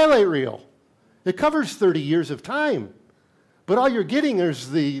 It's a highlight reel. It covers 30 years of time. But all you're getting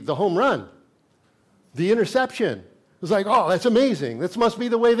is the home run, the interception. It's like, oh, that's amazing. This must be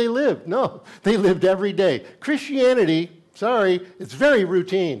the way they lived. No, they lived every day. Christianity, sorry, it's very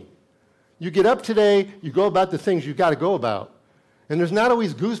routine. You get up today, you go about the things you've got to go about. And there's not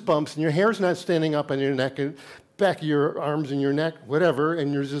always goosebumps, and your hair's not standing up on your neck, and back of your arms and your neck, whatever,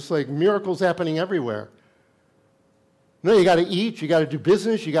 and there's just like miracles happening everywhere. No, you got to eat, you got to do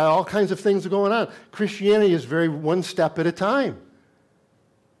business, you got all kinds of things going on. Christianity is very one step at a time.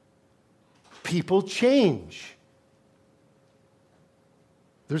 People change.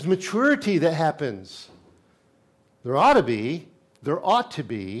 There's maturity that happens. There ought to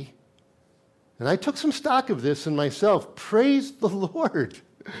be. And I took some stock of this in myself. Praise the Lord.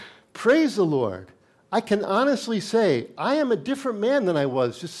 Praise the Lord. I can honestly say I am a different man than I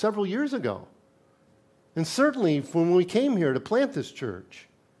was just several years ago. And certainly when we came here to plant this church.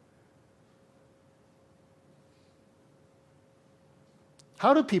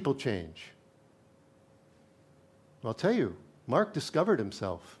 How do people change? I'll tell you. Mark discovered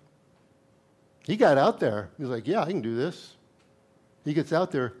himself. He got out there. He was like, yeah, I can do this. He gets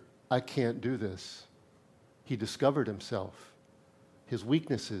out there, I can't do this. He discovered himself, his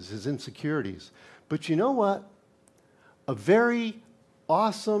weaknesses, his insecurities. But you know what? A very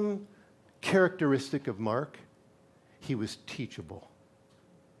awesome characteristic of Mark, he was teachable.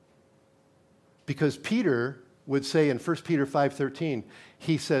 Because Peter would say in 1 Peter 5:13,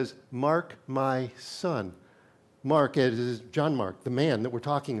 he says, Mark, my son. Mark, as John Mark, the man that we're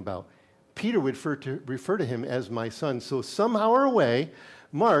talking about. Peter would refer to him as my son. So somehow or way,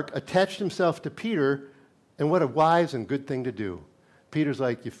 Mark attached himself to Peter, and what a wise and good thing to do. Peter's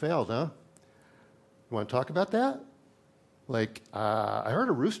like, you failed, huh? You want to talk about that? Like, I heard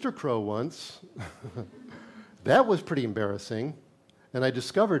a rooster crow once. That was pretty embarrassing. And I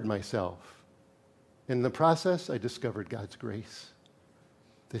discovered myself. In the process, I discovered God's grace,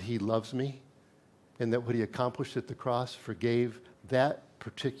 that he loves me, and that what he accomplished at the cross forgave that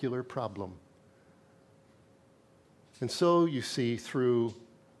particular problem. And so you see, through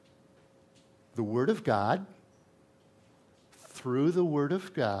the Word of God,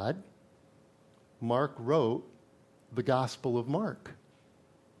 Mark wrote the Gospel of Mark.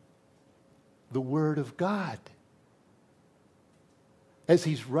 The Word of God. As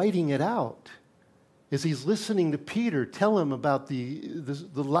he's writing it out, as he's listening to Peter tell him about the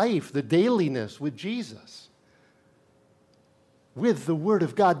life, the dailiness with Jesus, with the Word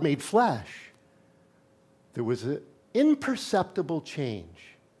of God made flesh, there was an imperceptible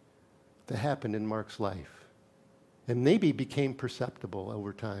change that happened in Mark's life, and maybe became perceptible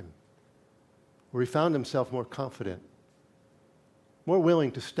over time, where he found himself more confident, more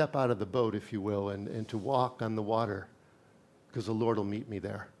willing to step out of the boat, if you will, and to walk on the water, because the Lord will meet me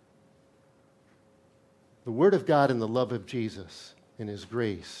there. The Word of God and the love of Jesus and his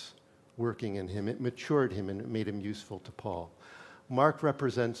grace working in him, it matured him and it made him useful to Paul. Mark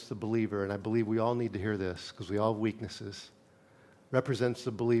represents the believer, and I believe we all need to hear this because we all have weaknesses. Represents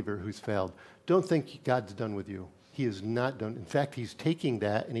the believer who's failed. Don't think God's done with you. He is not done. In fact, he's taking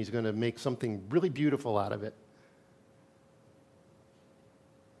that and he's going to make something really beautiful out of it.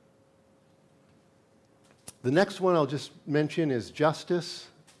 The next one I'll just mention is justice.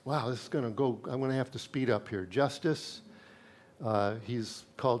 Wow, this is going to go, I'm going to have to speed up here. Justice, he's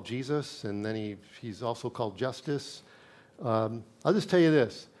called Jesus, and then he's also called Justice. I'll just tell you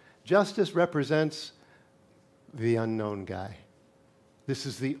this. Justice represents the unknown guy. This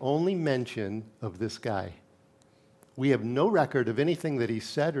is the only mention of this guy. We have no record of anything that he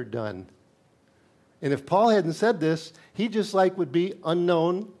said or done. And if Paul hadn't said this, he just would be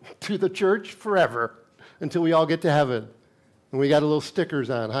unknown to the church forever until we all get to heaven. And we got a little stickers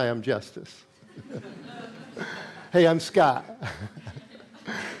on. Hi, I'm Justice. Hey, I'm Scott.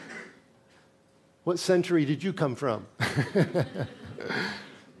 What century did you come from?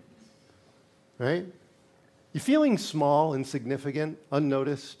 Right? You feeling small, insignificant,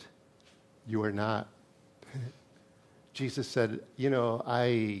 unnoticed? You are not. Jesus said,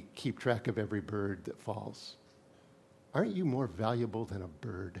 I keep track of every bird that falls. Aren't you more valuable than a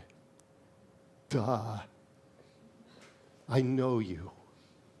bird? Duh. I know you.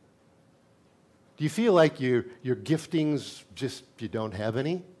 Do you feel like your giftings just, you don't have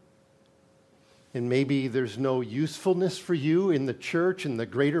any? And maybe there's no usefulness for you in the church and the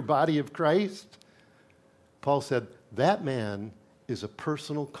greater body of Christ? Paul said, that man is a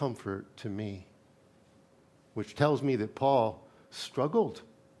personal comfort to me, which tells me that Paul struggled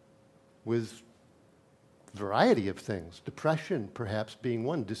with a variety of things, depression perhaps being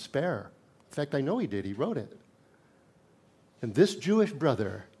one, despair. In fact, I know he did. He wrote it. And this Jewish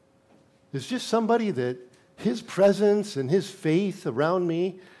brother is just somebody that his presence and his faith around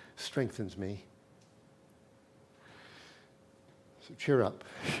me strengthens me. So cheer up.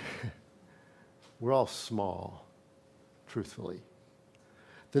 We're all small, truthfully.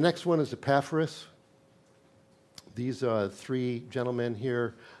 The next one is Epaphras. These three gentlemen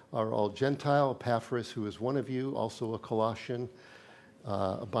here are all Gentile. Epaphras, who is one of you, also a Colossian,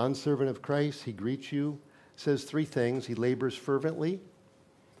 a bondservant of Christ. He greets you. Says three things. He labors fervently.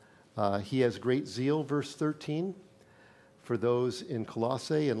 He has great zeal, verse 13, for those in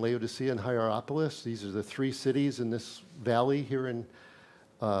Colossae and Laodicea and Hierapolis. These are the three cities in this valley here in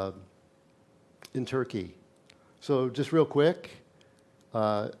Turkey. So just real quick,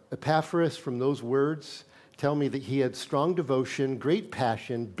 Epaphras, from those words, tell me that he had strong devotion, great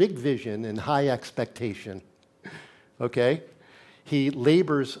passion, big vision, and high expectation. Okay? He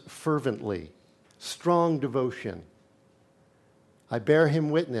labors fervently, strong devotion. I bear him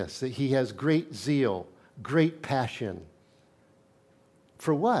witness that he has great zeal, great passion.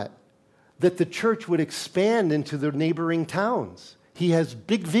 For what? That the church would expand into the neighboring towns. He has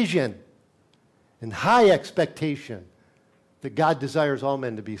big vision and high expectation that God desires all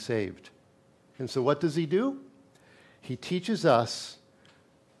men to be saved. And so what does he do? He teaches us.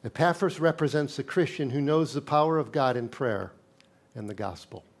 Epaphras represents the Christian who knows the power of God in prayer and the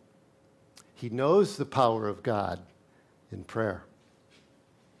gospel. He knows the power of God in prayer.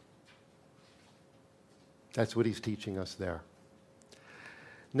 That's what he's teaching us there.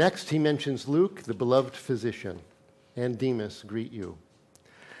 Next, he mentions Luke, the beloved physician, and Demas greet you.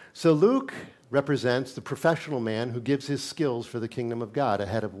 So Luke represents the professional man who gives his skills for the kingdom of God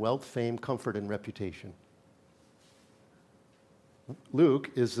ahead of wealth, fame, comfort, and reputation.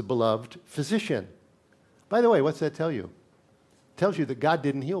 Luke is the beloved physician. By the way, what's that tell you? It tells you that God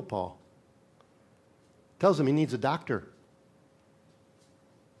didn't heal Paul. It tells him he needs a doctor.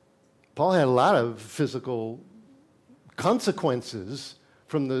 Paul had a lot of physical consequences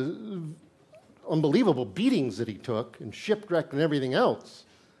from the unbelievable beatings that he took and shipwreck and everything else.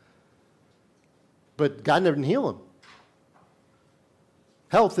 But God never didn't heal him.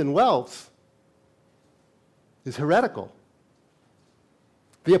 Health and wealth is heretical.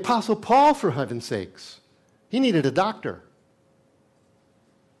 The Apostle Paul, for heaven's sakes, he needed a doctor.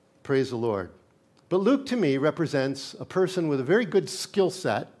 Praise the Lord. But Luke, to me, represents a person with a very good skill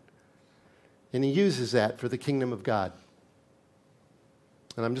set, and he uses that for the kingdom of God.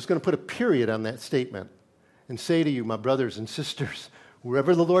 And I'm just going to put a period on that statement and say to you, my brothers and sisters,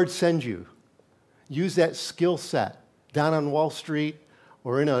 wherever the Lord sends you, use that skill set down on Wall Street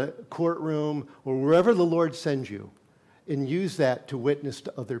or in a courtroom or wherever the Lord sends you, and use that to witness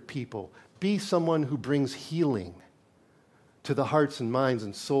to other people. Be someone who brings healing to the hearts and minds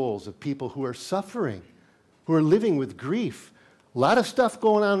and souls of people who are suffering, who are living with grief. A lot of stuff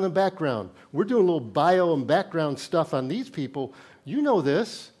going on in the background. We're doing a little bio and background stuff on these people. You know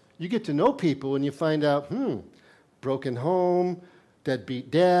this. You get to know people and you find out, broken home,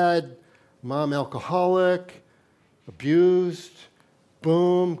 deadbeat dad, mom alcoholic, abused,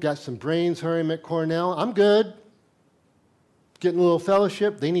 boom, got some brains, hurry him at Cornell. I'm good. Getting a little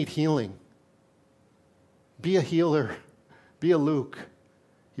fellowship. They need healing. Be a healer. Be a Luke.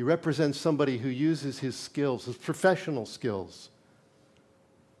 He represents somebody who uses his skills, his professional skills,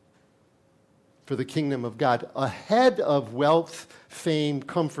 for the kingdom of God, ahead of wealth, fame,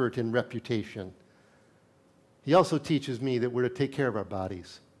 comfort, and reputation. He also teaches me that we're to take care of our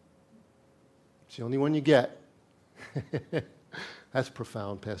bodies. It's the only one you get. That's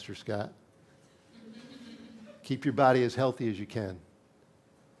profound, Pastor Scott. Keep your body as healthy as you can.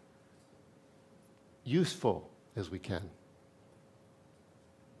 Useful as we can.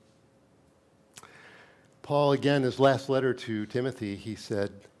 Paul, again, his last letter to Timothy, he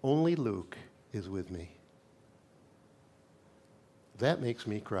said, only Luke is with me. That makes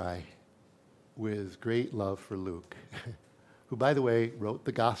me cry with great love for Luke, who, by the way, wrote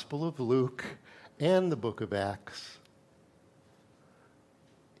the Gospel of Luke and the book of Acts.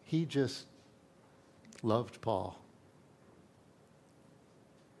 He just loved Paul.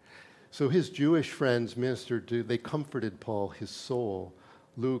 So his Jewish friends ministered to, they comforted Paul, his soul,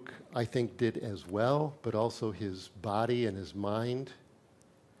 Luke, I think, did as well, but also his body and his mind.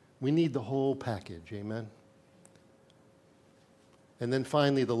 We need the whole package, amen? And then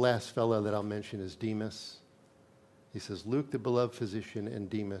finally, the last fellow that I'll mention is Demas. He says, Luke, the beloved physician, and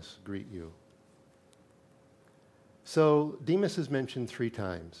Demas greet you. So Demas is mentioned 3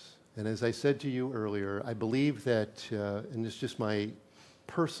 times. And as I said to you earlier, I believe that, and it's just my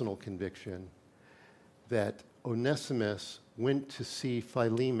personal conviction, that Onesimus went to see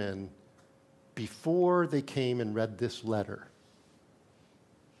Philemon before they came and read this letter.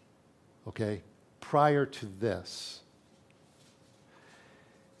 Okay? Prior to this.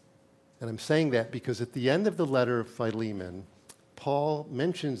 And I'm saying that because at the end of the letter of Philemon, Paul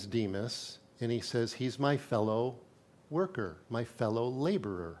mentions Demas, and he says, he's my fellow worker, my fellow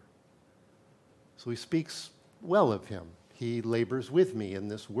laborer. So he speaks well of him. He labors with me in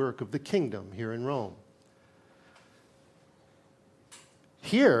this work of the kingdom here in Rome.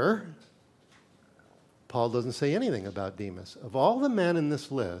 Here, Paul doesn't say anything about Demas. Of all the men in this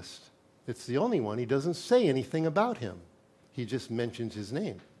list, it's the only one he doesn't say anything about him. He just mentions his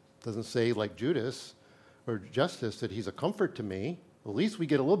name. Doesn't say, like Judas or Justus, that he's a comfort to me. At least we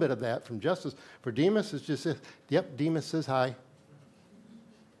get a little bit of that from Justus. For Demas, it's just, yep, Demas says hi.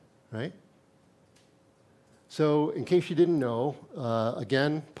 Right? So, in case you didn't know,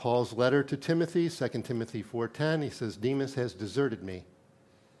 again, Paul's letter to Timothy, 2 Timothy 4:10, he says, Demas has deserted me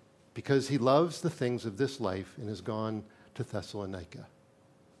because he loves the things of this life and has gone to Thessalonica.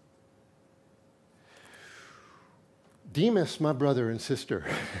 Demas, my brother and sister,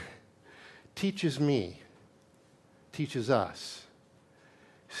 teaches me, teaches us,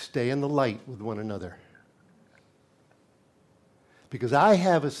 stay in the light with one another. Because I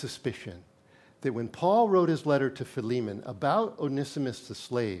have a suspicion that when Paul wrote his letter to Philemon about Onesimus the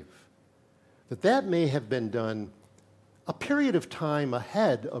slave, that may have been done a period of time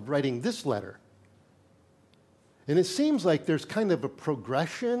ahead of writing this letter. And it seems like there's kind of a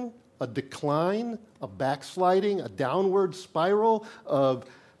progression, a decline, a backsliding, a downward spiral of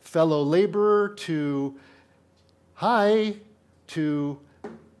fellow laborer to hi to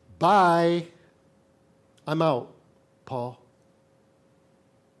bye. I'm out, Paul.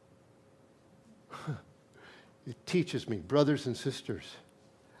 It teaches me, brothers and sisters.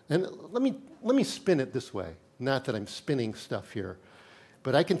 And let me spin it this way. Not that I'm spinning stuff here,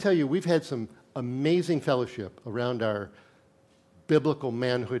 but I can tell you we've had some amazing fellowship around our biblical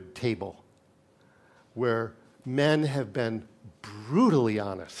manhood table where men have been brutally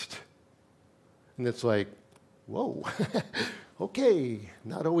honest. And it's like, whoa, okay,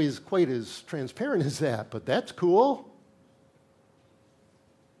 not always quite as transparent as that, but that's cool.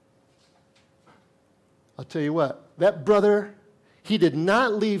 I'll tell you what, that brother, he did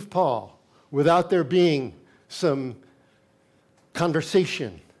not leave Paul without there being some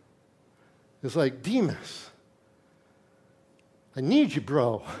conversation. It's like, Demas, I need you,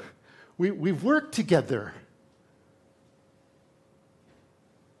 bro. We've worked together.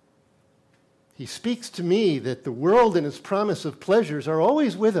 He speaks to me that the world and its promise of pleasures are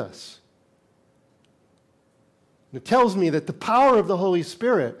always with us. And it tells me that the power of the Holy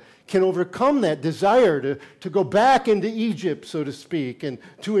Spirit can overcome that desire to go back into Egypt, so to speak, and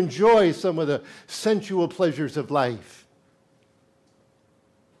to enjoy some of the sensual pleasures of life.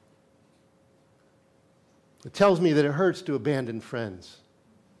 It tells me that it hurts to abandon friends.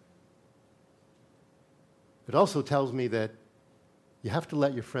 It also tells me that you have to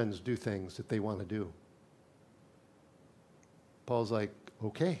let your friends do things that they want to do. Paul's like,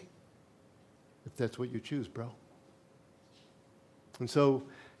 okay, if that's what you choose, bro. And so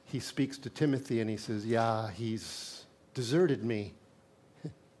he speaks to Timothy and he says, yeah, he's deserted me.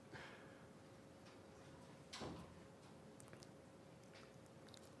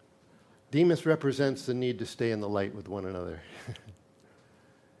 Demas represents the need to stay in the light with one another.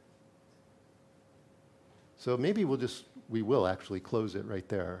 So maybe we will actually close it right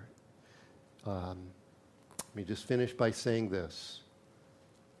there. Let me just finish by saying this.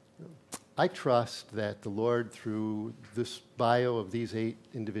 I trust that the Lord, through this bio of these 8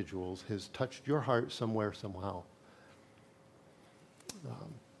 individuals, has touched your heart somewhere, somehow.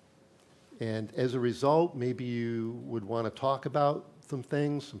 And as a result, maybe you would want to talk about some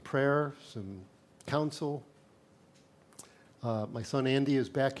things, some prayer, some counsel. My son Andy is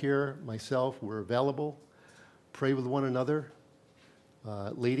back here. Myself, we're available. Pray with one another.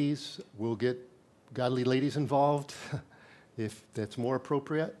 Ladies, we'll get godly ladies involved if that's more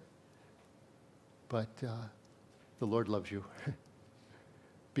appropriate. But the Lord loves you.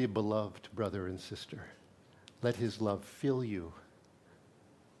 Be a beloved brother and sister. Let his love fill you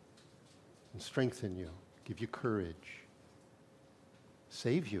and strengthen you, give you courage.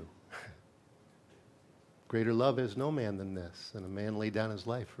 save you. Greater love has no man than this, and a man laid down his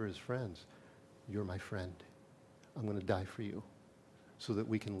life for his friends. You're my friend. I'm going to die for you so that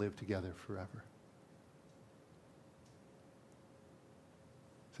we can live together forever.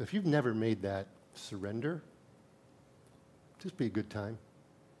 So if you've never made that surrender, just be a good time.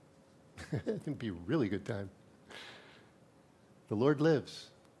 It'd be a really good time. The Lord lives.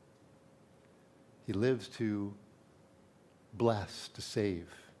 He lives to bless, to save,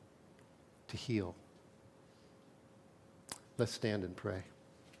 to heal. Let's stand and pray.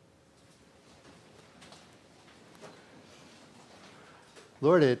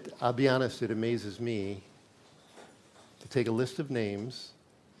 Lord, I'll be honest, it amazes me to take a list of names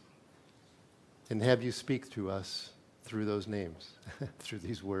and have you speak to us through those names, through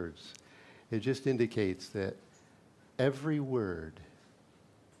these words. It just indicates that every word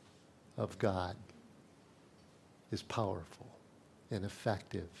of God is powerful and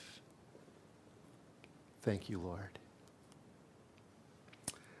effective. Thank you, Lord.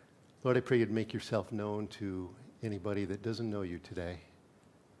 Lord, I pray you'd make yourself known to anybody that doesn't know you today.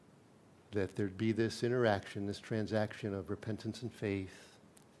 That there'd be this interaction, this transaction of repentance and faith,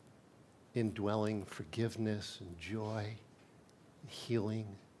 indwelling forgiveness and joy, and healing,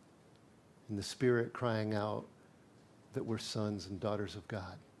 and the Spirit crying out that we're sons and daughters of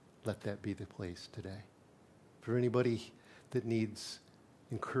God. Let that be the place today. For anybody that needs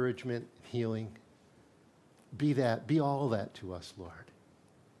encouragement, healing, be all that to us, Lord.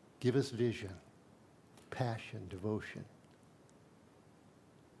 Give us vision, passion, devotion.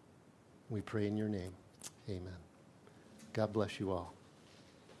 We pray in your name. Amen. God bless you all.